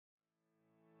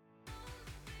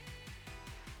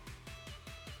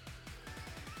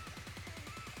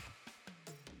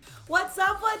What's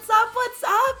up,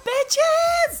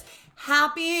 bitches?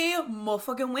 Happy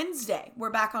motherfucking Wednesday.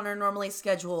 We're back on our normally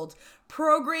scheduled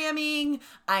programming.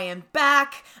 I am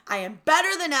back. I am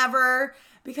better than ever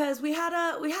because we had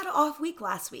an off week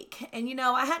last week. And you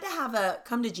know, I had to have a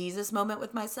come to Jesus moment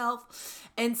with myself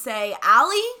and say,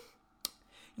 Allie,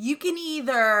 you can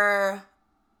either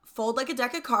fold like a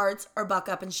deck of cards or buck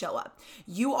up and show up.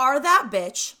 You are that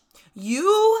bitch.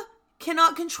 You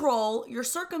cannot control your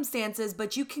circumstances,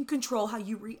 but you can control how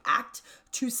you react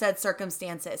to said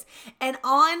circumstances. And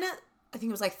on, I think it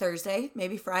was like Thursday,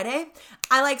 maybe Friday,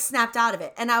 I snapped out of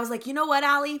it. And I was like, you know what,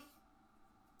 Allie?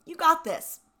 You got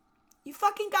this. You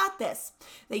fucking got this.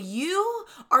 That you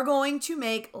are going to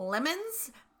make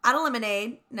lemons out of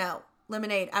lemonade. No,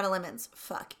 lemonade out of lemons.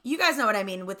 Fuck. You guys know what I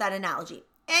mean with that analogy.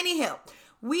 Anywho,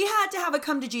 we had to have a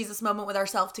come to Jesus moment with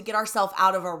ourselves to get ourselves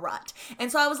out of a rut.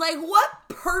 And so I was like, what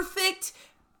perfect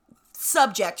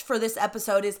subject for this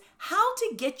episode is how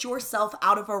to get yourself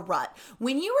out of a rut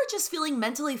when you are just feeling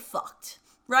mentally fucked,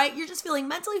 right? You're just feeling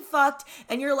mentally fucked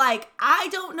and you're like, I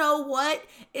don't know what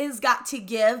is got to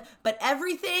give, but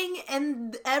everything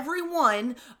and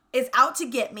everyone is out to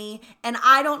get me and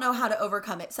I don't know how to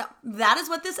overcome it. So that is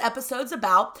what this episode's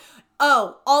about.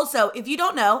 Oh, also, if you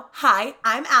don't know, hi,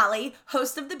 I'm Allie,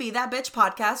 host of the Be That Bitch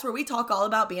podcast, where we talk all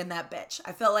about being that bitch.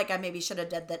 I feel like I maybe should have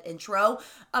did that intro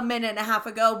a minute and a half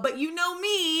ago, but you know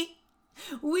me.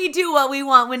 We do what we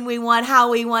want, when we want, how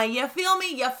we want. You feel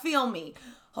me? You feel me.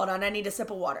 Hold on, I need a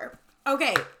sip of water.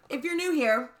 Okay, if you're new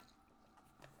here,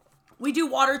 we do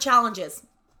water challenges.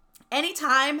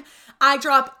 Anytime I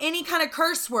drop any kind of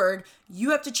curse word, you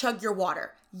have to chug your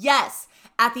water. Yes.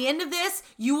 At the end of this,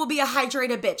 you will be a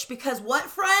hydrated bitch. Because what,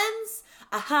 friends?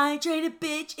 A hydrated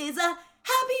bitch is a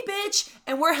happy bitch.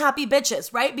 And we're happy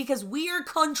bitches, right? Because we are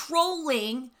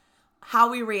controlling how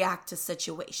we react to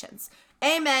situations.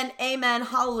 Amen, amen,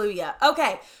 hallelujah.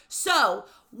 Okay, so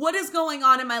what is going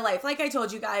on in my life? Like I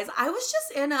told you guys, I was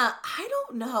just in a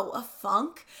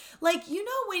funk. Like, you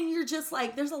know when you're just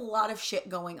like, there's a lot of shit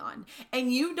going on.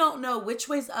 And you don't know which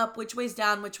way's up, which way's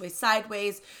down, which way's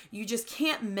sideways. You just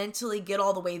can't mentally get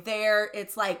all the way there.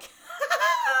 It's like,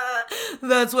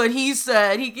 that's what he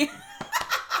said.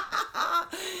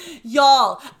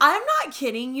 Y'all, I'm not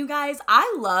kidding you guys.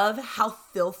 I love how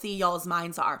filthy y'all's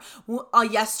minds are.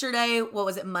 Yesterday,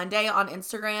 Monday on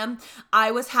Instagram, I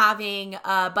was having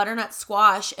butternut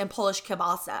squash and Polish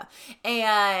kielbasa.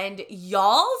 And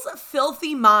y'all's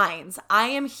filthy minds, I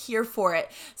am here for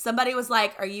it. Somebody was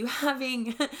like, are you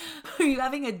having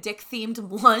a dick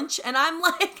themed lunch? And I'm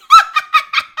like,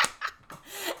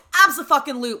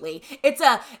 abso-fucking-lutely. It's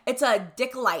a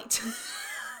dick light.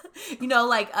 You know,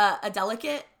 like a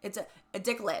delicate, it's a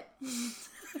dicklet.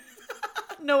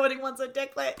 Nobody wants a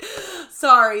dicklet.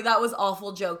 Sorry, that was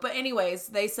awful joke. But anyways,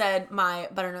 they said my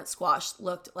butternut squash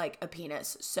looked like a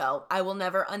penis. So I will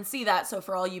never unsee that. So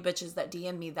for all you bitches that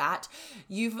DM me that,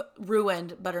 you've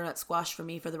ruined butternut squash for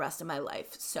me for the rest of my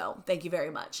life. So thank you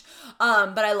very much.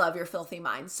 But I love your filthy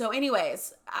mind. So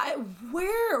anyways,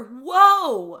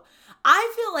 whoa.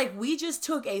 I feel like we just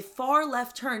took a far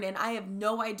left turn and I have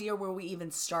no idea where we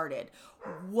even started.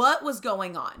 What was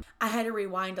going on? I had to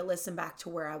rewind to listen back to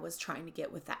where I was trying to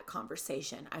get with that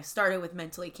conversation. I started with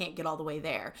mentally can't get all the way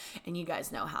there. And you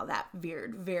guys know how that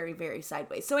veered very, very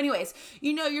sideways. So anyways,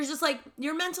 you know, you're just like,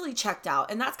 you're mentally checked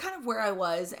out. And that's kind of where I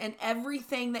was. And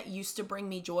everything that used to bring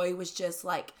me joy was just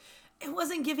like, it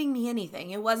wasn't giving me anything.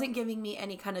 It wasn't giving me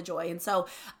any kind of joy. And so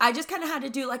I just kind of had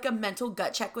to do like a mental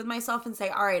gut check with myself and say,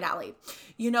 all right, Allie,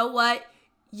 you know what?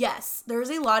 Yes, there's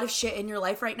a lot of shit in your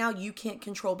life right now you can't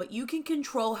control, but you can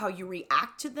control how you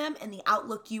react to them and the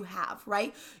outlook you have,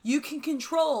 right? You can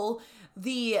control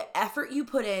the effort you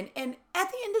put in. And at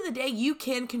the end of the day, you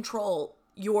can control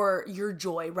your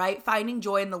joy, right? Finding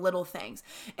joy in the little things.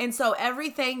 And so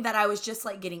everything that I was just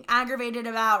like getting aggravated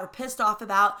about or pissed off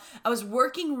about, I was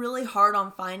working really hard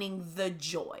on finding the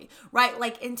joy, right?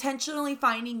 Like intentionally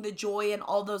finding the joy in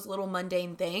all those little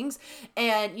mundane things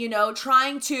and, you know,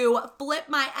 trying to flip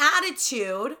my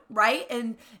attitude, right?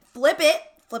 And flip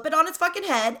it on its fucking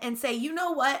head and say, you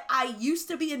know what? I used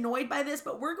to be annoyed by this,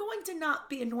 but we're going to not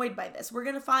be annoyed by this. We're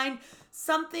going to find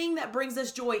something that brings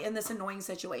us joy in this annoying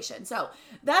situation. So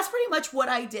that's pretty much what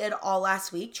I did all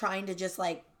last week, trying to just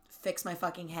like fix my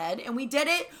fucking head. And we did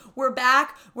it. We're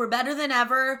back. We're better than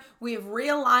ever. We've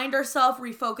realigned ourselves,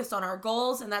 refocused on our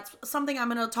goals. And that's something I'm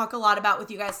going to talk a lot about with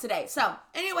you guys today. So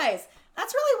anyways,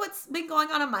 that's really what's been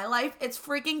going on in my life. It's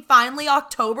freaking finally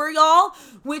October, y'all,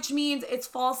 which means it's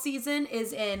fall season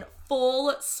is in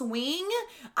full swing.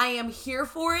 I am here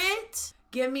for it.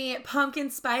 Give me pumpkin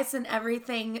spice and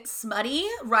everything smutty,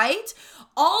 right?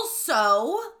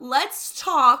 Also, let's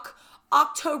talk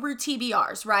October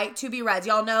TBRs, right? To be read.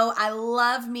 Y'all know I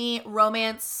love me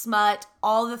romance, smut,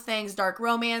 all the things, dark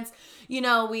romance. You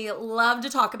know, we love to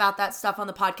talk about that stuff on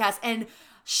the podcast. And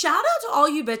shout out to all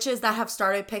you bitches that have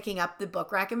started picking up the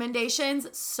book recommendations.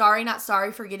 Sorry, not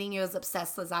sorry for getting you as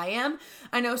obsessed as I am.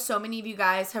 I know so many of you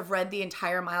guys have read the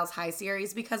entire Miles High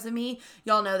series because of me.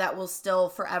 Y'all know that will still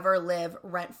forever live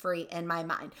rent-free in my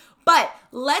mind. But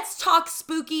let's talk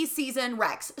spooky season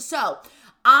recs. So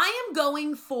I am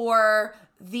going for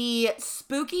the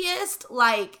spookiest,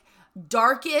 like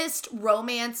darkest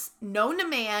romance known to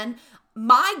man.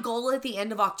 My goal at the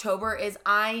end of October is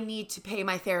I need to pay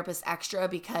my therapist extra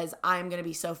because I'm going to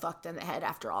be so fucked in the head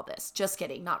after all this. Just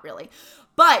kidding, not really.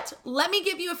 But let me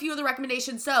give you a few of the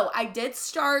recommendations. So I did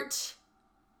start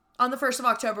on the 1st of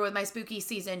October with my spooky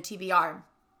season TBR.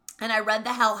 And I read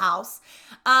The Hell House.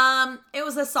 It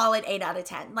was a solid 8 out of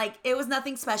 10. Like, it was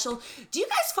nothing special. Do you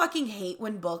guys fucking hate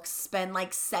when books spend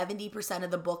like 70% of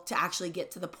the book to actually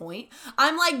get to the point?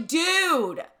 I'm like,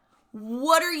 dude,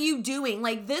 what are you doing?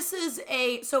 Like, this is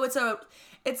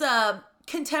it's a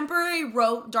contemporary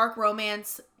dark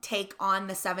romance take on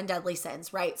the 7 deadly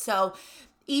sins, right? So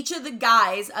each of the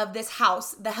guys of this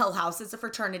house, the Hell House, is a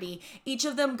fraternity. Each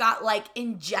of them got like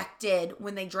injected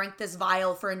when they drank this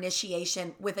vial for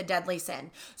initiation with a deadly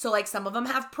sin. So like some of them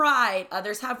have pride,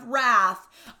 others have wrath.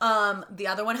 The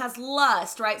other one has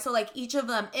lust, right? So like each of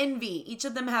them envy, each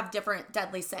of them have different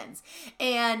deadly sins.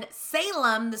 And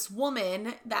Salem, this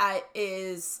woman that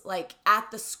is like at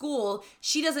the school,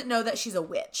 she doesn't know that she's a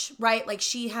witch, right? Like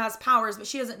she has powers, but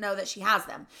she doesn't know that she has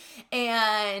them.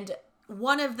 And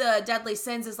one of the deadly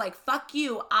sins is like, fuck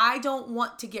you, I don't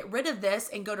want to get rid of this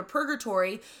and go to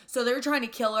purgatory. So they're trying to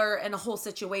kill her in a whole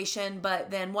situation, but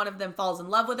then one of them falls in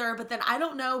love with her. But then I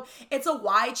don't know, it's a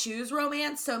why choose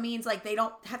romance. So it means like they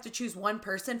don't have to choose one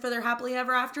person for their happily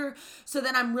ever after. So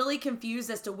then I'm really confused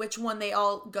as to which one they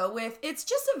all go with. It's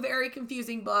just a very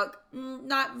confusing book.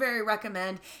 Not very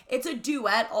recommend. It's a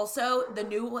duet also. The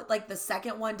new one, like the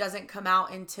second one doesn't come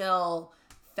out until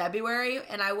February,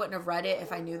 and I wouldn't have read it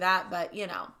if I knew that, but you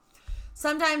know,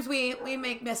 sometimes we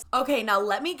make mistakes. Okay, now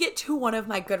let me get to one of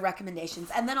my good recommendations,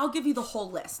 and then I'll give you the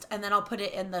whole list, and then I'll put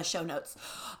it in the show notes.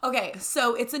 Okay,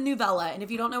 so it's a novella, and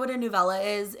if you don't know what a novella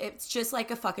is, it's just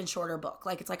like a fucking shorter book.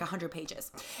 Like, it's like 100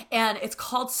 pages, and it's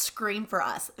called Scream for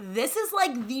Us. This is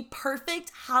like the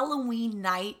perfect Halloween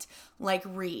night like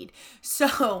read.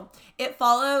 So it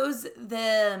follows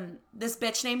this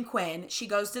bitch named Quinn. She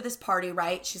goes to this party,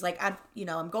 right? She's like, I'm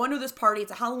going to this party.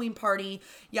 It's a Halloween party,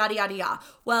 yada, yada, yada.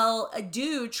 Well, a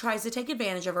dude tries to take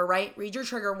advantage of her, right? Read your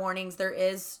trigger warnings. There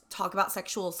is talk about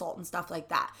sexual assault and stuff like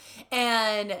that.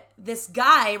 And this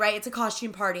guy, right? It's a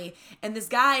costume party. And this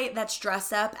guy that's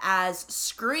dressed up as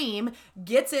Scream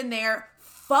gets in there,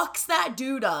 fucks that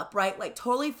dude up, right? Like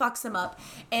totally fucks him up.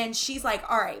 And she's like,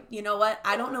 all right, you know what?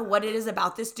 I don't know what it is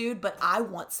about this dude, but I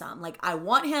want some. Like, I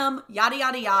want him, yada,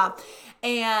 yada, yada.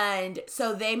 And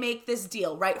so they make this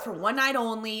deal, right? For one night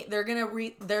only, they're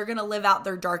gonna live out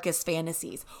their darkest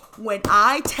fantasies. When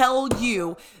I tell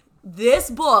you, this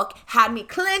book had me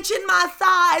clenching my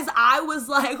thighs, I was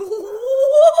like,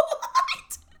 what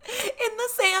in the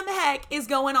Sam heck is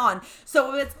going on?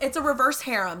 So it's a reverse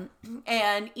harem,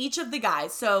 and each of the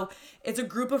guys, so it's a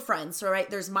group of friends. So right,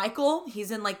 there's Michael,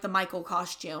 he's in like the Michael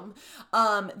costume.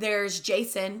 There's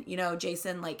Jason,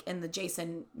 Jason like in the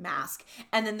Jason mask,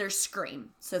 and then there's Scream.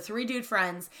 So 3 dude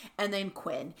friends, and then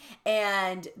Quinn,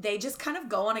 and they just kind of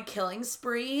go on a killing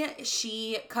spree.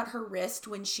 She cut her wrist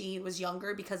when she was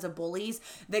younger because of bullies.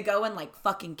 They go and like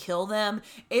fucking kill them.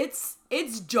 It's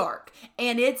dark,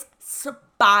 and it's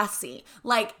spicy.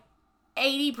 Like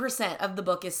 80% of the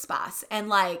book is spice, and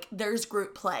like there's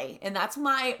group play, and that's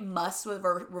my must with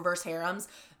reverse harems.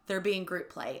 They're being group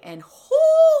play, and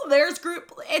there's group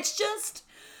play. It's just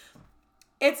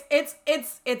it's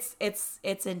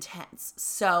intense.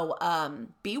 So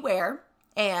beware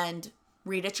and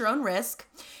read at your own risk.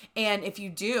 And if you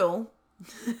do,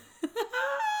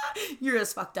 you're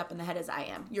as fucked up in the head as I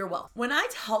am. You're welcome. When I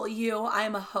tell you I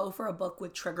am a hoe for a book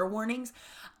with trigger warnings,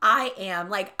 I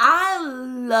am. Like, I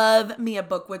love me a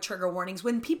book with trigger warnings.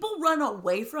 When people run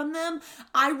away from them,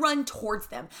 I run towards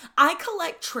them. I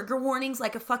collect trigger warnings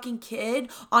like a fucking kid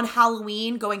on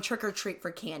Halloween going trick or treat for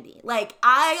candy. Like,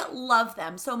 I love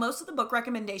them. So most of the book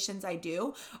recommendations I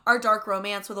do are dark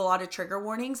romance with a lot of trigger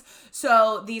warnings.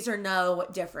 So these are no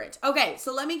different. Okay,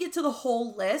 so let me get to the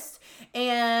whole list,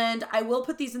 and I will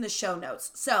put these in the show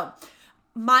notes. So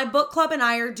my book club and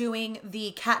I are doing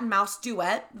the Cat and Mouse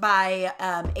duet by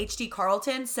H.D.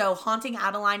 Carlton. So Haunting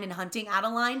Adeline and Hunting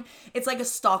Adeline. It's like a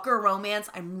stalker romance.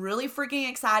 I'm really freaking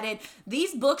excited.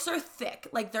 These books are thick.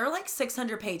 Like they're like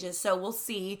 600 pages. So we'll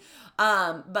see.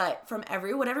 But from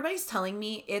what everybody's telling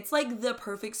me, it's like the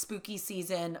perfect spooky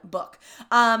season book.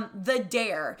 The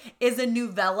Dare is a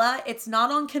novella. It's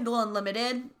not on Kindle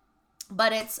Unlimited,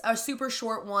 but it's a super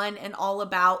short one and all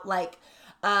about like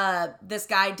this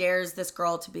guy dares this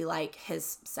girl to be like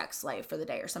his sex slave for the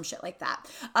day or some shit like that.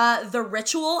 The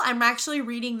Ritual, I'm actually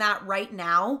reading that right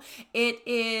now. It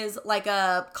is like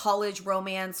a college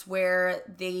romance where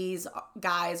these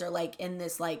guys are like in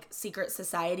this like secret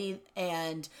society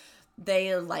and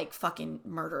they are like fucking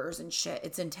murderers and shit.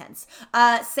 It's intense.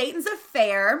 Satan's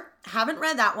Affair, haven't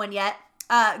read that one yet.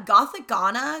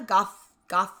 Gothikana,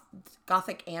 Gothikana,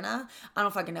 I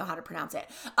don't fucking know how to pronounce it,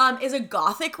 is a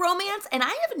gothic romance, and I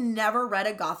have never read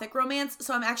a gothic romance,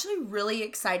 so I'm actually really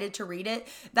excited to read it.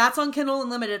 That's on Kindle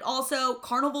Unlimited. Also,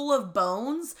 Carnival of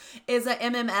Bones is a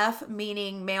MMF,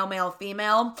 meaning male, male,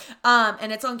 female,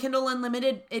 and it's on Kindle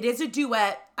Unlimited. It is a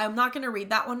duet. I'm not going to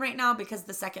read that one right now because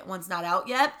the second one's not out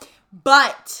yet,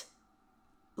 but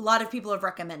a lot of people have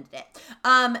recommended it.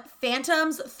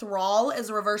 Phantons Thrall is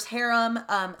a reverse harem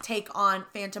take on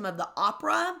Phantom of the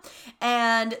Opera,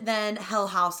 and then Hell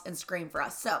House and Scream for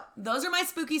Us. So those are my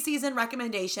spooky season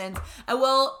recommendations. I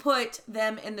will put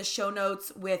them in the show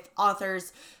notes with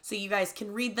authors so you guys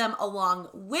can read them along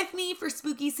with me for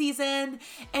spooky season.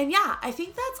 And yeah, I think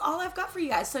that's all I've got for you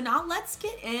guys. So now let's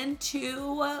get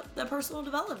into the personal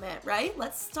development, right?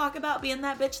 Let's talk about being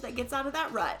that bitch that gets out of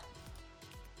that rut.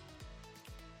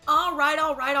 All right,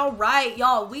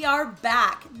 y'all. We are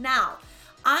back. Now,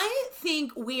 I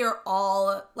think we are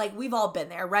all, like, we've all been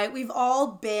there, right? We've all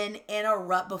been in a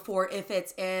rut before, if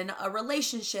it's in a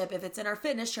relationship, if it's in our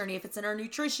fitness journey, if it's in our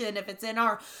nutrition, if it's in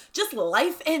our just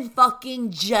life in fucking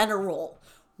general.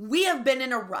 We have been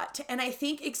in a rut. And I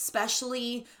think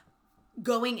especially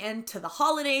going into the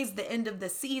holidays, the end of the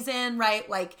season, right?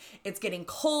 Like it's getting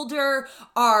colder,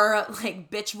 our like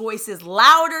bitch voice is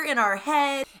louder in our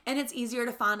head, and it's easier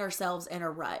to find ourselves in a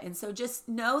rut. And so just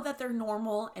know that they're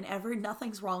normal and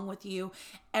nothing's wrong with you.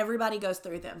 Everybody goes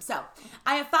through them. So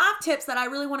I have 5 tips that I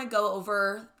really want to go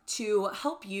over to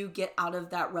help you get out of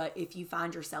that rut if you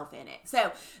find yourself in it.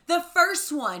 So the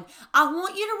first one, I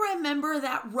want you to remember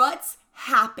that ruts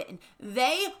happen.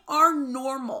 They are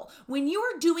normal. When you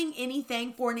are doing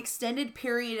anything for an extended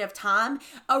period of time,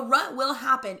 a rut will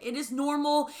happen. It is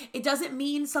normal. It doesn't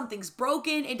mean something's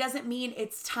broken. It doesn't mean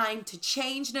it's time to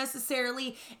change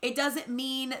necessarily. It doesn't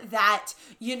mean that,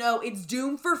 it's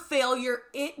doomed for failure.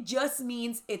 It just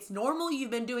means it's normal.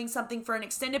 You've been doing something for an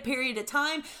extended period of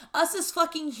time. Us as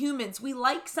fucking humans, we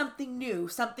like something new,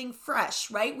 something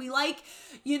fresh, right? We like,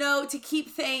 to keep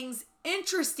things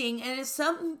interesting, and if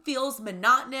something feels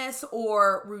monotonous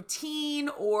or routine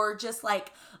or just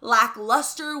like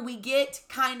lackluster, we get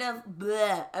kind of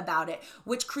bleh about it,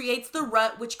 which creates the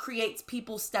rut, which creates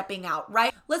people stepping out,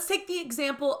 right? Let's take the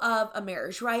example of a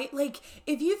marriage, right? Like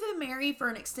if you've been married for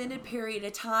an extended period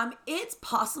of time, it's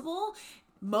possible,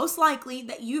 most likely,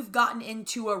 that you've gotten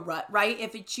into a rut, right?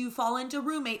 If it's you fall into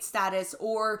roommate status,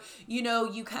 or,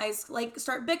 you guys like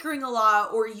start bickering a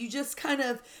lot, or you just kind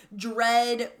of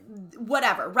dread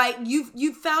whatever, right?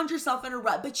 You've found yourself in a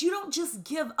rut, but you don't just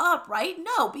give up, right?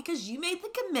 No, because you made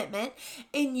the commitment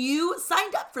and you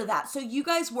signed up for that. So you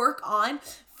guys work on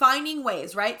finding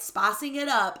ways, right? Spicing it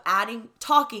up, adding,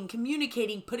 talking,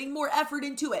 communicating, putting more effort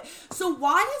into it. So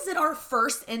why is it our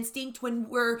first instinct when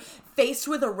we're faced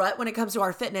with a rut when it comes to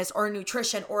our fitness or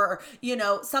nutrition or,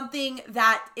 something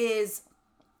that is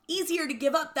easier to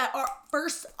give up, that our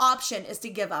first option is to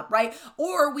give up, right?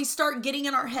 Or we start getting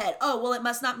in our head, oh, well, it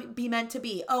must not be meant to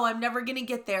be. Oh, I'm never going to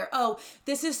get there. Oh,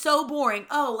 this is so boring.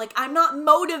 Oh, like I'm not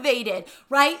motivated,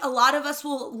 right? A lot of us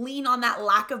will lean on that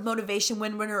lack of motivation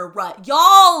when we're in a rut.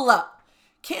 Y'all,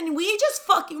 can we just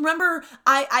fucking remember,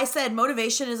 I said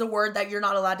motivation is a word that you're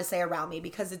not allowed to say around me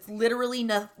because it's literally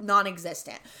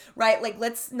non-existent, right? Like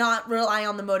let's not rely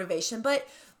on the motivation, but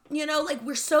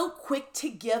we're so quick to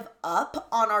give up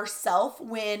on ourselves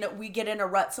when we get in a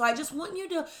rut. So I just want you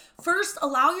to first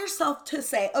allow yourself to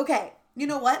say, okay, you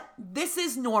know what? This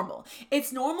is normal.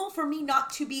 It's normal for me not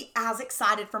to be as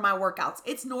excited for my workouts.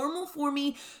 It's normal for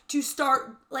me to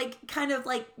start kind of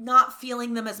not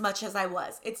feeling them as much as I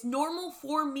was. It's normal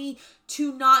for me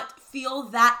to not feel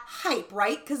that hype,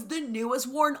 right? Because the new is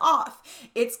worn off.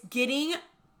 It's getting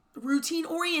routine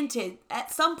oriented.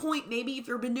 At some point, maybe if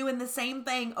you've been doing the same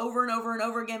thing over and over and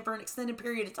over again for an extended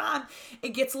period of time, it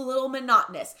gets a little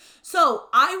monotonous. So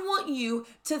I want you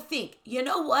to think, you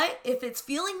know what? If it's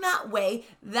feeling that way,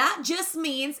 that just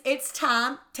means it's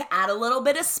time to add a little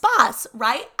bit of spice,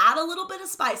 right? Add a little bit of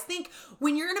spice. Think,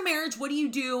 when you're in a marriage, what do you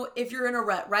do if you're in a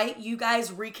rut, right? You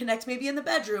guys reconnect maybe in the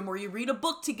bedroom, or you read a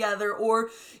book together, or,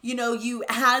 you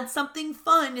had something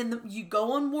fun and you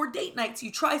go on more date nights,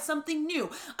 you try something new.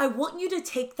 I want you to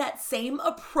take that same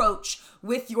approach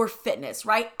with your fitness,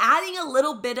 right? Adding a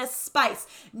little bit of spice,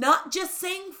 not just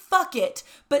saying fuck it,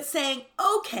 but saying,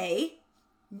 okay,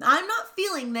 I'm not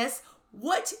feeling this.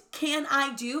 What can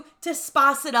I do to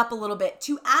spice it up a little bit,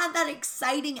 to add that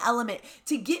exciting element,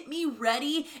 to get me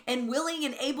ready and willing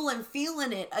and able and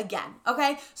feeling it again,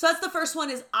 okay? So that's the first one,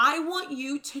 is I want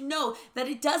you to know that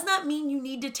it does not mean you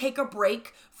need to take a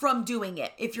break from doing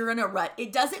it if you're in a rut.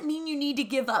 It doesn't mean you need to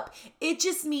give up. It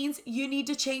just means you need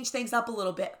to change things up a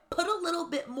little bit. Put a little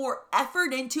bit more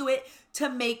effort into it to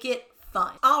make it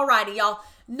fun. Alrighty, y'all.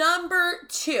 Number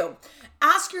 2,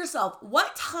 ask yourself,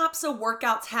 what types of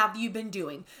workouts have you been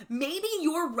doing? Maybe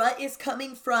your rut is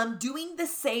coming from doing the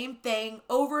same thing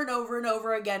over and over and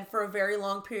over again for a very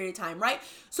long period of time, right?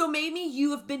 So maybe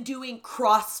you have been doing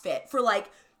CrossFit for like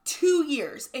 2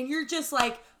 years and you're just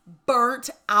like burnt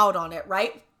out on it,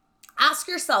 right? Ask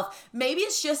yourself, maybe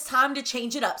it's just time to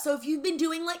change it up. So if you've been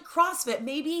doing like CrossFit,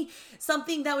 maybe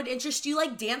something that would interest you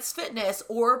like dance fitness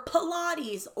or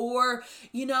Pilates, or,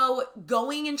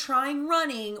 going and trying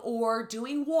running or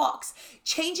doing walks,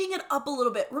 changing it up a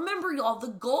little bit. Remember, y'all, the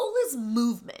goal is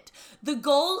movement. The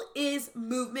goal is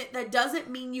movement. That doesn't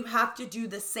mean you have to do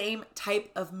the same type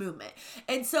of movement.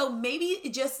 And so maybe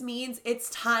it just means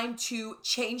it's time to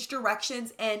change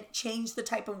directions and change the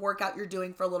type of workout you're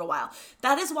doing for a little while.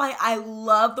 That is why I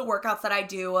love the workouts that I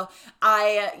do.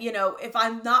 If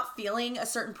I'm not feeling a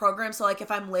certain program, so like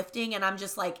if I'm lifting and I'm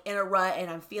just like in a rut and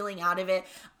I'm feeling out of it,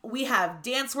 we have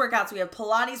dance workouts, we have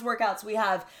Pilates workouts, we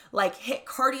have like HIIT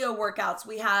cardio workouts,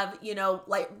 we have,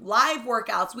 like live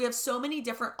workouts. We have so many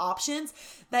different options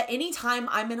that anytime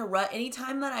I'm in a rut,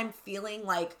 anytime that I'm feeling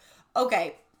like,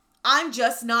 okay, I'm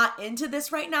just not into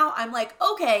this right now, I'm like,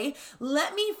 okay,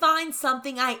 let me find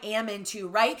something I am into,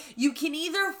 right? You can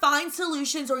either find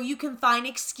solutions or you can find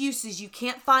excuses. You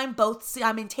can't find both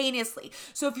simultaneously.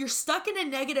 So if you're stuck in a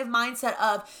negative mindset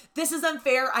of, this is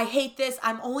unfair, I hate this,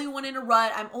 I'm only one in a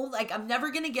rut, I'm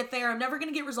never going to get there, I'm never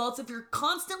going to get results. If you're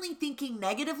constantly thinking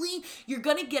negatively, you're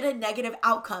going to get a negative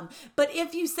outcome. But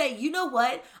if you say, you know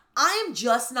what, I'm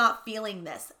just not feeling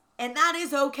this, and that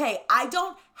is okay. I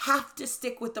don't have to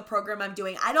stick with the program I'm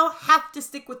doing. I don't have to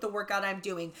stick with the workout I'm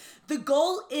doing. The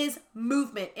goal is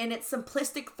movement in its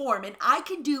simplistic form, and I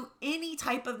can do any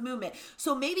type of movement.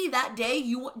 So maybe that day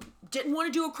you didn't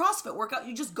want to do a CrossFit workout,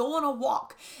 you just go on a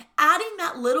walk. Adding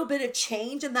that little bit of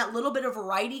change and that little bit of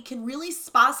variety can really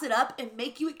spice it up and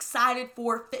make you excited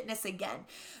for fitness again.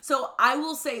 So I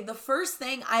will say the first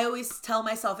thing I always tell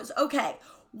myself is, okay,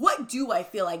 what do I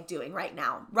feel like doing right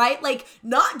now, right? Like,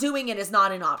 not doing it is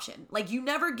not an option. Like, you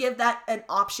never give that an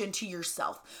option to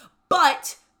yourself,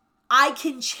 but I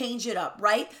can change it up,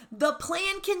 right? The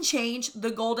plan can change. The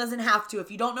goal doesn't have to.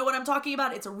 If you don't know what I'm talking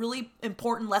about, it's a really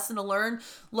important lesson to learn.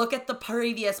 Look at the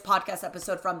previous podcast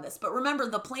episode from this. But remember,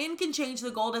 the plan can change. The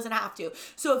goal doesn't have to.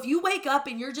 So if you wake up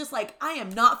and you're just like, I am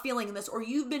not feeling this, or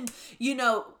you've been,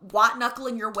 white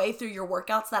knuckling your way through your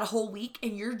workouts that whole week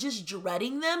and you're just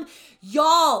dreading them,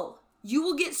 y'all, you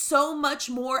will get so much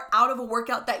more out of a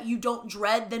workout that you don't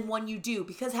dread than one you do.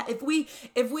 Because have we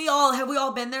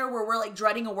all been there where we're like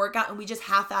dreading a workout and we just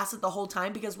half-ass it the whole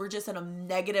time because we're just in a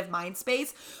negative mind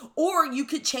space? Or you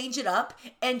could change it up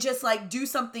and just like do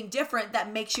something different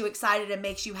that makes you excited and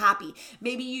makes you happy.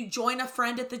 Maybe you join a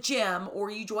friend at the gym, or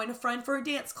you join a friend for a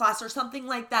dance class or something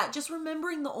like that. Just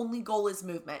remembering the only goal is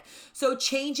movement. So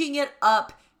changing it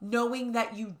up, knowing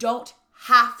that you don't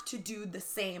have to do the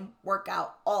same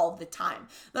workout all the time.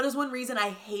 That is one reason I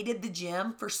hated the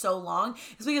gym for so long,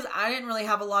 is because I didn't really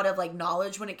have a lot of like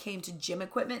knowledge when it came to gym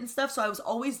equipment and stuff. So I was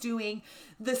always doing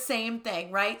the same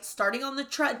thing, right? Starting on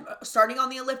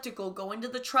the elliptical, going to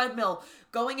the treadmill,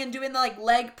 going and doing the like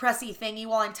leg pressy thingy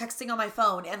while I'm texting on my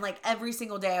phone. And like every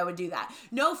single day I would do that.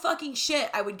 No fucking shit,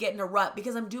 I would get in a rut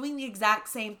because I'm doing the exact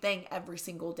same thing every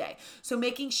single day. So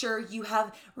making sure you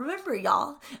have, remember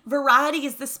y'all, variety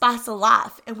is the spice of life,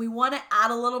 and we want to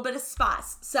add a little bit of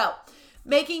spice. So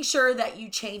making sure that you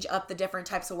change up the different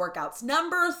types of workouts.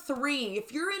 Number 3,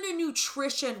 if you're in a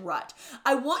nutrition rut,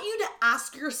 I want you to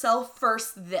ask yourself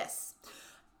first this.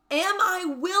 Am I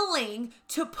willing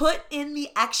to put in the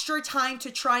extra time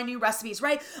to try new recipes,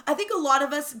 right? I think a lot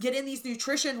of us get in these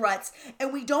nutrition ruts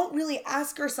and we don't really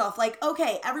ask ourselves like,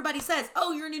 okay, everybody says,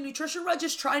 oh, you're in a nutrition rut,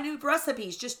 just try new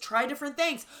recipes, just try different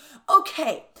things.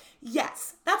 Okay,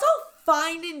 yes, that's all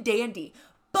fine and dandy.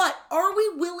 But are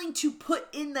we willing to put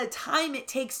in the time it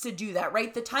takes to do that,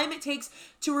 right? The time it takes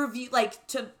to review, like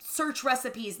to search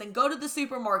recipes, then go to the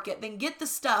supermarket, then get the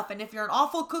stuff. And if you're an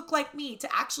awful cook like me, to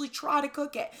actually try to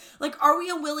cook it. Like, are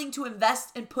we willing to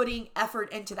invest in putting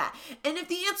effort into that? And if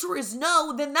the answer is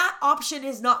no, then that option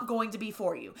is not going to be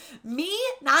for you. Me,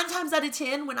 9 times out of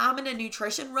 10, when I'm in a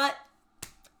nutrition rut,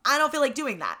 I don't feel like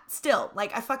doing that still.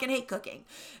 Like, I fucking hate cooking.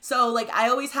 So like, I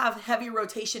always have heavy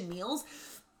rotation meals.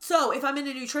 So if I'm in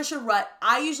a nutrition rut,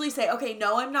 I usually say, okay,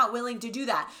 no, I'm not willing to do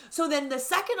that. So then the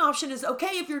second option is,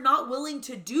 okay, if you're not willing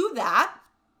to do that,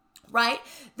 right,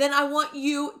 then I want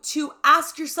you to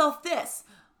ask yourself this.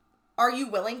 Are you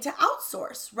willing to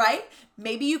outsource, right?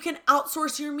 Maybe you can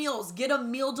outsource your meals, get a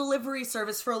meal delivery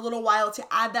service for a little while to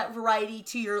add that variety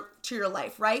to your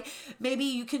life, right? Maybe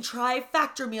you can try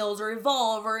Factor Meals or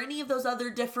Evolve or any of those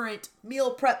other different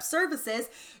meal prep services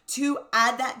to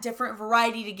add that different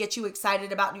variety to get you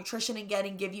excited about nutrition again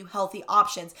and give you healthy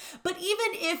options. But even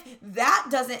if that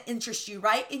doesn't interest you,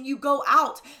 right? And you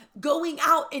going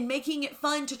out and making it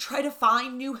fun to try to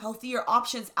find new healthier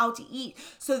options out to eat.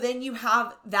 So then you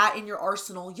have that in your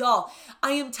arsenal. Y'all,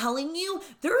 I am telling you,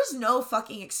 there is no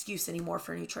fucking excuse anymore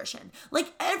for nutrition.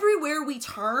 Like, everywhere we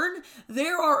turn,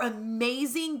 there are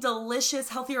amazing, delicious,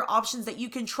 healthier options that you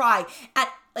can try. At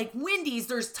like Wendy's,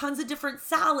 there's tons of different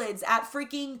salads. At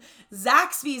freaking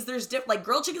Zaxby's, there's like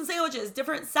grilled chicken sandwiches,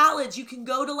 different salads. You can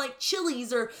go to like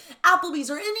Chili's or Applebee's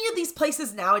or any of these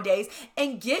places nowadays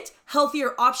and get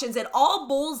healthier options. It all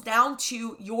boils down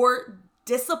to your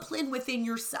discipline within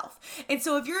yourself. And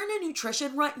so if you're in a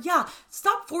nutrition rut, yeah,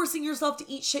 stop forcing yourself to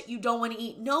eat shit you don't want to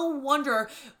eat. No wonder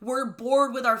we're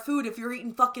bored with our food if you're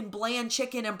eating fucking bland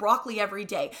chicken and broccoli every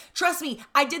day. Trust me,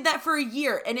 I did that for a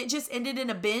year and it just ended in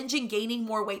a binge and gaining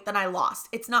more weight than I lost.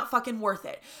 It's not fucking worth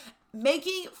it.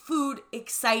 Making food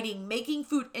exciting, making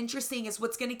food interesting is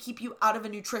what's going to keep you out of a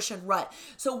nutrition rut.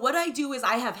 So what I do is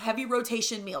I have heavy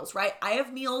rotation meals, right? I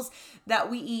have meals that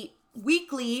we eat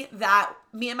weekly that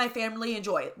me and my family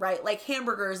enjoy, right? Like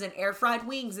hamburgers and air fried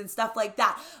wings and stuff like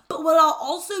that. But what I'll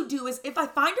also do is if I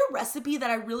find a recipe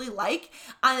that I really like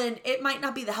and it might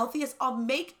not be the healthiest, I'll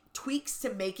make tweaks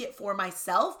to make it for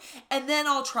myself and then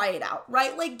I'll try it out,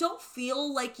 right? Like, don't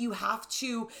feel like you have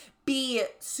to be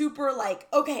super like,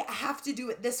 okay, I have to do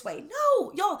it this way.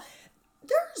 No, y'all,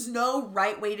 there's no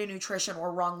right way to nutrition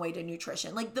or wrong way to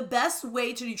nutrition. Like, the best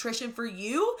way to nutrition for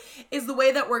you is the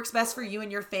way that works best for you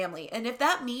and your family. And if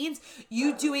that means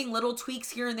you doing little tweaks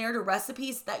here and there to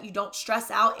recipes that you don't stress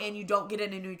out and you don't get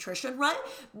in a nutrition rut,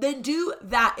 then do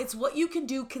that. It's what you can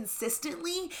do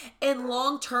consistently and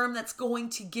long term that's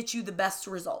going to get you the best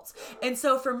results. And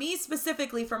so for me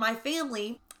specifically, for my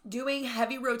family, doing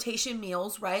heavy rotation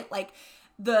meals, right? Like,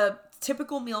 the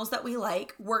typical meals that we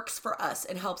like works for us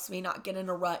and helps me not get in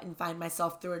a rut and find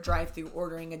myself through a drive-thru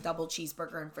ordering a double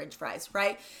cheeseburger and french fries,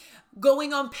 right?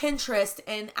 Going on Pinterest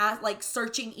and like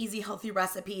searching easy, healthy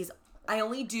recipes. I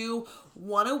only do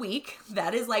one a week.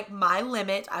 That is like my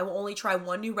limit. I will only try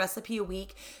one new recipe a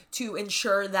week to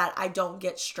ensure that I don't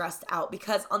get stressed out,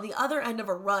 because on the other end of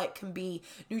a rut can be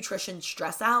nutrition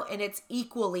stress out, and it's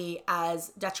equally as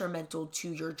detrimental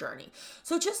to your journey.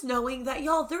 So just knowing that,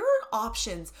 y'all, there are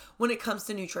options when it comes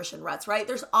to nutrition ruts, right?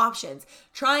 There's options.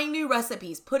 Trying new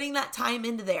recipes, putting that time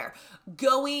into there,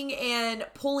 going and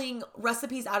pulling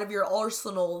recipes out of your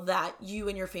arsenal that you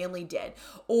and your family did,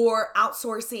 or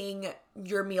outsourcing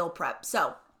your meal prep.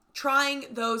 So trying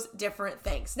those different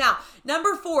things. Now,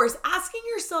 number 4 is asking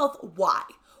yourself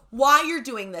why you're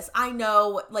doing this. I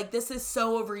know, like, this is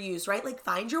so overused, right? Like,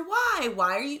 find your why.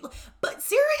 Why are you? But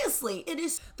seriously, it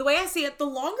is, the way I see it, the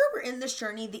longer we're in this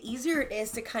journey, the easier it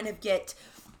is to kind of get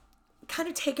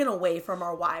taken away from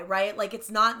our why, right? Like, it's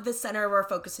not the center of our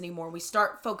focus anymore. We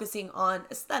start focusing on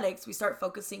aesthetics. We start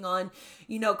focusing on,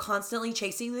 constantly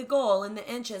chasing the goal and the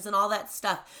inches and all that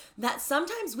stuff. That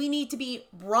sometimes we need to be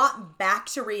brought back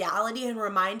to reality and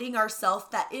reminding ourselves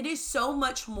that it is so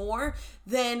much more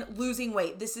than losing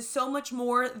weight. This is so much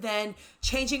more than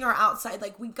changing our outside.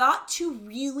 Like, we got to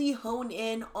really hone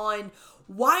in on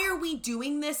why are we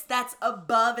doing this that's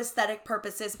above aesthetic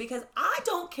purposes? Because I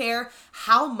don't care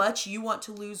how much you want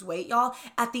to lose weight, y'all.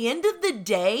 At the end of the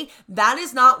day, that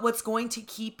is not what's going to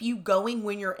keep you going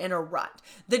when you're in a rut.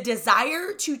 The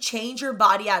desire to change your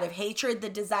body out of hatred, the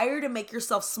desire to make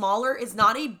yourself smaller is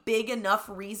not a big enough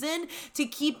reason to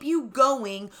keep you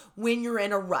going when you're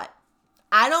in a rut.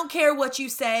 I don't care what you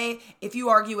say. If you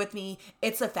argue with me,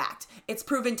 it's a fact. It's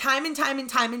proven time and time and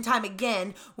time and time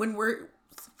again when we're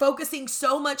focusing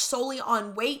so much solely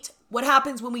on weight. What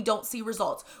happens when we don't see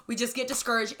results? We just get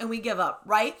discouraged and we give up,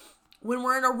 right? When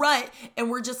we're in a rut and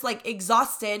we're just like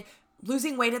exhausted,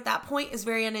 losing weight at that point is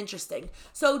very uninteresting.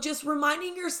 So just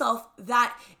reminding yourself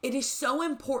that it is so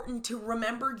important to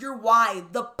remember your why,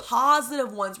 the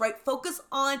positive ones, right? Focus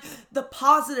on the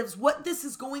positives, what this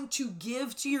is going to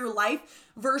give to your life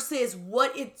versus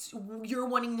what you're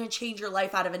wanting to change your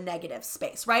life out of a negative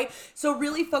space, right? So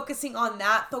really focusing on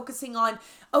that, focusing on,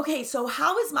 okay, so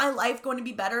how is my life going to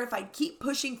be better if I keep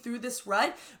pushing through this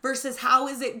rut versus how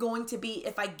is it going to be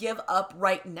if I give up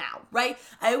right now, right?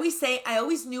 I always say, I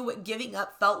always knew what giving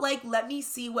up felt like. Let me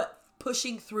see what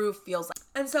pushing through feels like.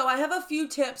 And so I have a few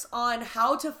tips on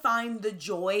how to find the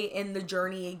joy in the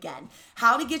journey again,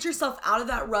 how to get yourself out of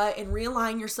that rut and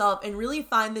realign yourself and really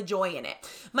find the joy in it.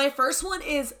 My first one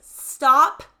is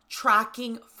stop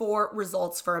tracking for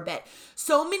results for a bit.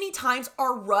 So many times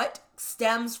our rut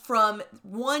stems from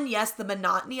one, yes, the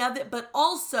monotony of it, but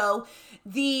also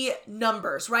the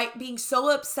numbers, right? Being so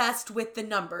obsessed with the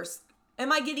numbers.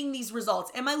 Am I getting these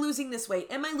results? Am I losing this weight?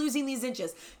 Am I losing these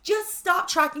inches? Just stop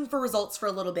tracking for results for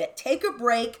a little bit. Take a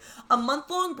break, a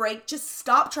month-long break. Just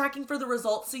stop tracking for the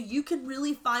results so you can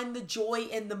really find the joy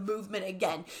in the movement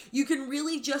again. You can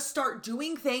really just start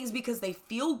doing things because they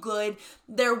feel good.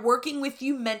 They're working with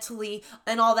you mentally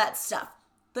and all that stuff.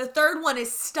 The third one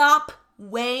is stop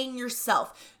weighing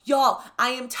yourself. Y'all, I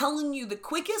am telling you, the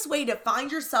quickest way to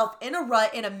find yourself in a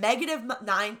rut, in a negative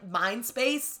mind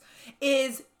space,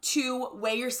 is to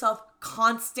weigh yourself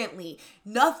constantly.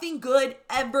 Nothing good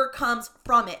ever comes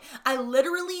from it. I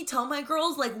literally tell my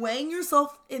girls, like, weighing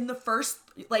yourself in the first,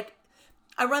 like,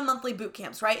 I run monthly boot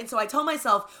camps, right? And so I tell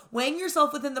myself, weighing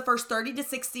yourself within the first 30 to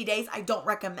 60 days, I don't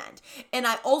recommend. And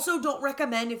I also don't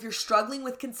recommend, if you're struggling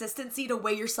with consistency, to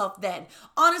weigh yourself then.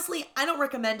 Honestly, I don't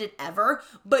recommend it ever,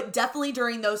 but definitely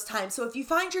during those times. So if you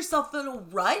find yourself in a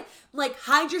rut, like,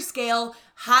 hide your scale,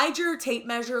 hide your tape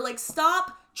measure, like,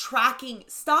 stop tracking,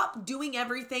 stop doing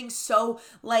everything so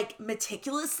like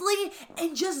meticulously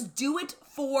and just do it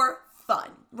for fun,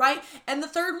 right? And the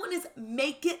third one is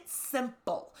make it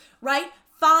simple, right?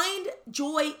 Find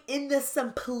joy in the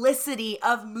simplicity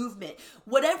of movement.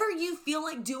 Whatever you feel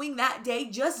like doing that day,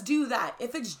 just do that.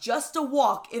 If it's just a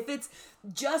walk, if it's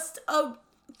just a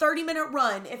 30-minute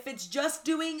run, if it's just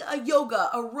doing a yoga,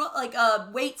 like a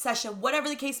weight session, whatever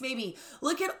the case may be.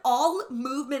 Look at all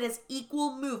movement as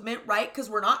equal movement, right? Because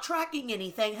we're not tracking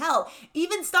anything. Hell,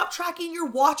 even stop tracking your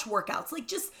watch workouts. Like,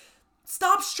 just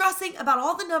stop stressing about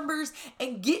all the numbers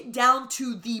and get down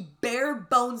to the bare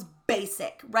bones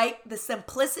basic, right? The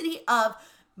simplicity of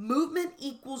movement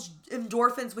equals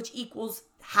endorphins, which equals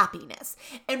happiness.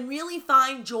 And really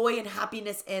find joy and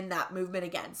happiness in that movement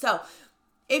again. So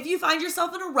if you find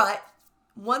yourself in a rut,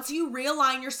 once you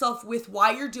realign yourself with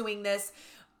why you're doing this,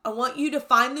 I want you to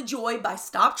find the joy by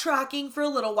stop tracking for a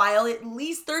little while, at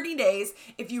least 30 days.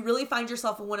 If you really find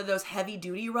yourself in one of those heavy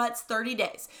duty ruts, 30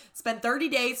 days. Spend 30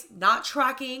 days not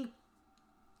tracking,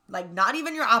 like not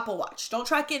even your Apple Watch. Don't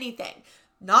track anything.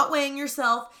 Not weighing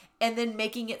yourself, and then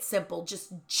making it simple.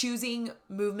 Just choosing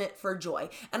movement for joy.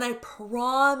 And I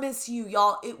promise you,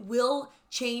 y'all, it will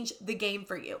change the game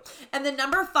for you. And then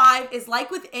number 5 is, like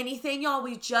with anything, y'all,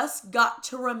 we just got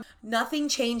to remember nothing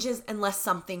changes unless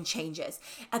something changes.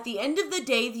 At the end of the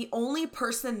day, the only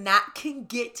person that can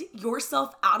get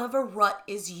yourself out of a rut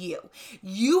is you.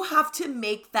 You have to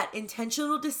make that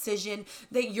intentional decision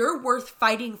that you're worth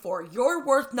fighting for. You're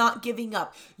worth not giving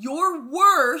up. You're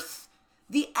worth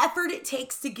the effort it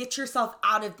takes to get yourself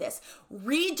out of this.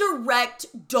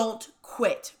 Redirect, don't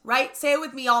quit, right? Say it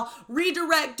with me, y'all.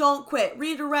 Redirect, don't quit.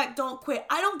 Redirect, don't quit.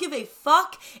 I don't give a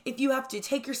fuck if you have to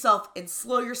take yourself and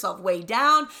slow yourself way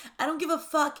down. I don't give a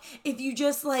fuck if you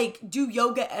just like do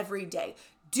yoga every day.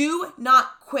 Do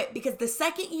not quit, because the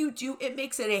second you do, it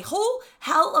makes it a whole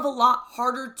hell of a lot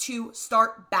harder to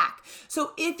start back.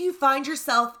 So if you find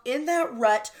yourself in that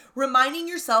rut, reminding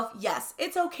yourself, yes,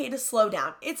 it's okay to slow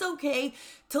down. It's okay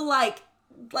to like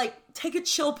take a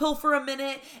chill pill for a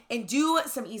minute and do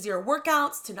some easier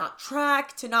workouts, to not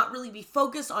track, to not really be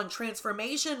focused on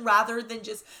transformation rather than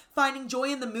just finding joy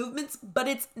in the movements. But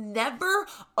it's never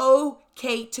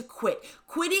okay to quit.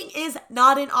 Quitting is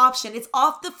not an option. It's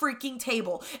off the freaking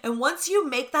table. And once you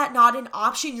make that not an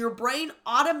option, your brain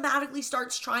automatically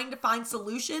starts trying to find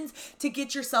solutions to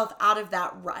get yourself out of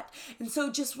that rut. And so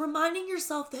just reminding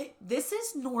yourself that this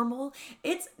is normal.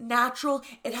 It's natural.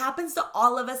 It happens to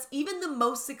all of us. Even the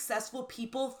most successful successful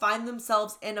people find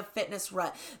themselves in a fitness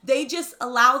rut. They just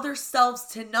allow themselves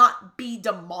to not be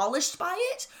demolished by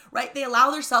it, right? They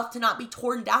allow themselves to not be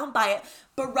torn down by it,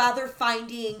 but rather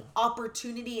finding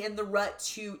opportunity in the rut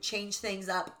to change things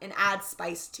up and add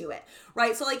spice to it,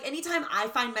 right? So like anytime I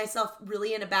find myself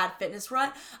really in a bad fitness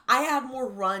rut, I add more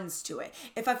runs to it.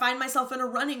 If I find myself in a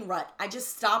running rut, I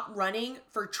just stop running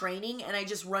for training and I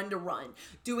just run to run,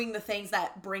 doing the things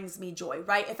that brings me joy,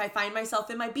 right? If I find myself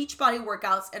in my Beachbody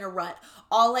workouts in a rut,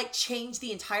 I'll like change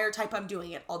the entire type I'm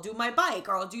doing it. I'll do my bike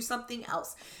or I'll do something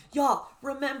else. Y'all,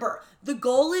 remember, the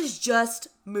goal is just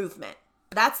movement.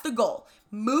 That's the goal.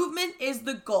 Movement is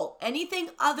the goal. Anything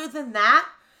other than that,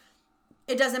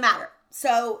 it doesn't matter.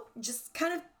 So just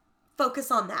kind of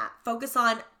focus on that. Focus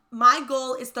on my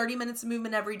goal is 30 minutes of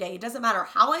movement every day. It doesn't matter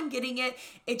how I'm getting it.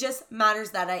 It just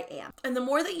matters that I am. And the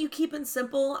more that you keep it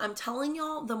simple, I'm telling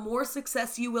y'all, the more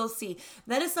success you will see.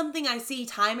 That is something I see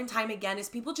time and time again is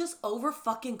people just over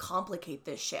fucking complicate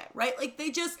this shit, right? Like they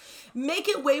just make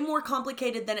it way more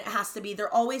complicated than it has to be.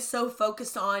 They're always so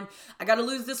focused on, I got to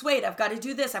lose this weight. I've got to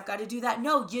do this. I've got to do that.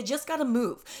 No, you just got to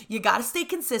move. You got to stay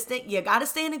consistent. You got to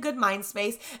stay in a good mind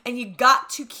space and you got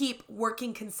to keep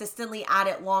working consistently at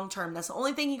it long term. That's the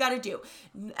only thing you got to do.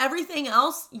 Everything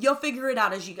else, you'll figure it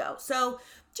out as you go. So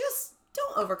just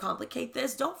don't overcomplicate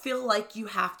this. Don't feel like you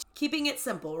have to. Keeping it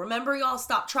simple. Remember, y'all,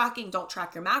 stop tracking. Don't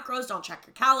track your macros. Don't track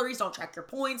your calories. Don't track your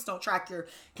points. Don't track your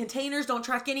containers. Don't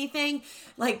track anything.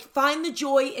 Like, find the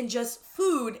joy in just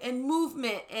food and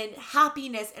movement and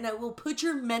happiness, and it will put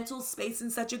your mental space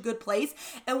in such a good place.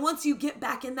 And once you get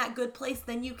back in that good place,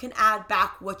 then you can add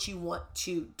back what you want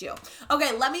to do.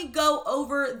 Okay, let me go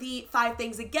over the 5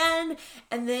 things again,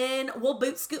 and then we'll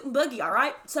boot, scoot, and boogie, all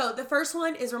right? So the first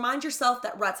one is remind yourself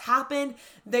that ruts happen.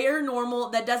 They are normal.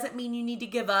 That doesn't mean you need to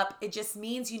give up. It just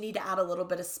means you need to add a little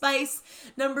bit of spice.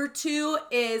 Number 2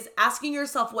 is asking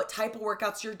yourself what type of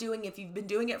workouts you're doing. If you've been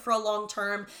doing it for a long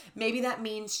term, maybe that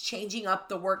means changing up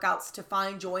the workouts to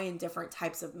find joy in different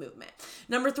types of movement.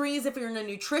 Number 3 is if you're in a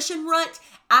nutrition rut,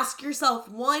 ask yourself,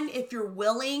 1, if you're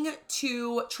willing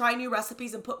to try new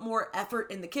recipes and put more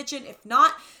effort in the kitchen. If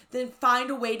not, then find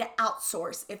a way to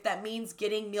outsource. If that means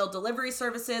getting meal delivery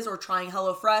services or trying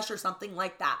HelloFresh or something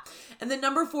like that. And then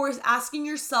number 4 is asking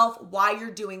yourself why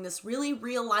you're doing this, really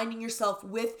realigning yourself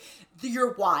with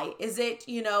your why. Is it,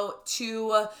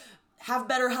 to have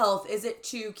better health? Is it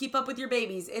to keep up with your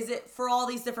babies? Is it for all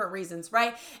these different reasons,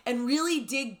 right? And really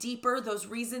dig deeper those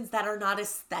reasons that are not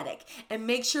aesthetic and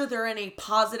make sure they're in a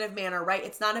positive manner, right?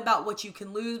 It's not about what you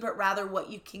can lose, but rather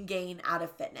what you can gain out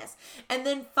of fitness. And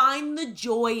then find the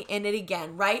joy in it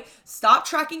again, right? Stop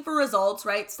tracking for results,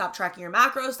 right? Stop tracking your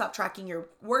macros, stop tracking your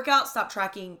workouts, stop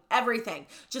tracking everything.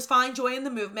 Just find joy in the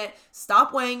movement,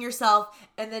 stop weighing yourself,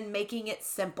 and then making it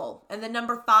simple. And then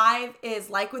number 5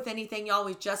 is, like with anything, y'all,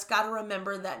 we've just got to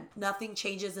remember that nothing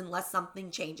changes unless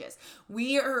something changes.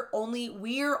 We are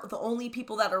the only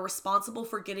people that are responsible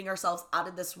for getting ourselves out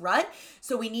of this rut.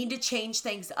 So we need to change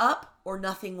things up or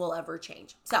nothing will ever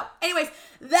change. So anyways,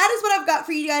 that is what I've got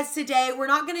for you guys today. We're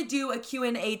not going to do a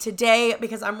Q&A today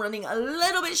because I'm running a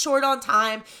little bit short on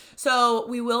time. So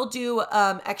we will do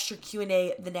extra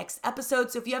Q&A the next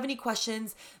episode. So if you have any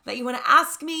questions that you want to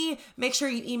ask me, make sure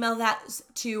you email that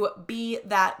to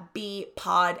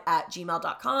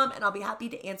bethatbpod@gmail.com and I'll be happy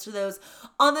to answer those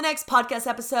on the next podcast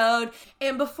episode.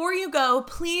 And before you go,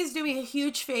 please do me a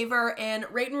huge favor and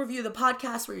rate and review the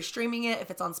podcast where you're streaming it.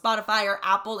 If it's on Spotify or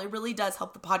Apple, it really does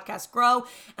help the podcast grow.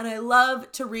 And I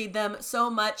love to read them so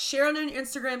much. Share it on your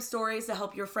Instagram stories to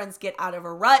help your friends get out of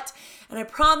a rut. And I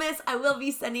promise I will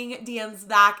be sending DMs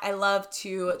back. I love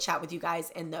to chat with you guys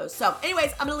in those. So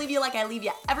anyways, I'm going to leave you like I leave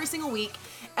you every single week.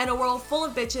 In a world full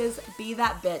of bitches, be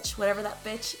that bitch, whatever that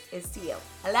bitch is to you.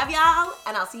 I love y'all,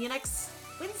 and I'll see you next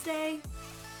Wednesday.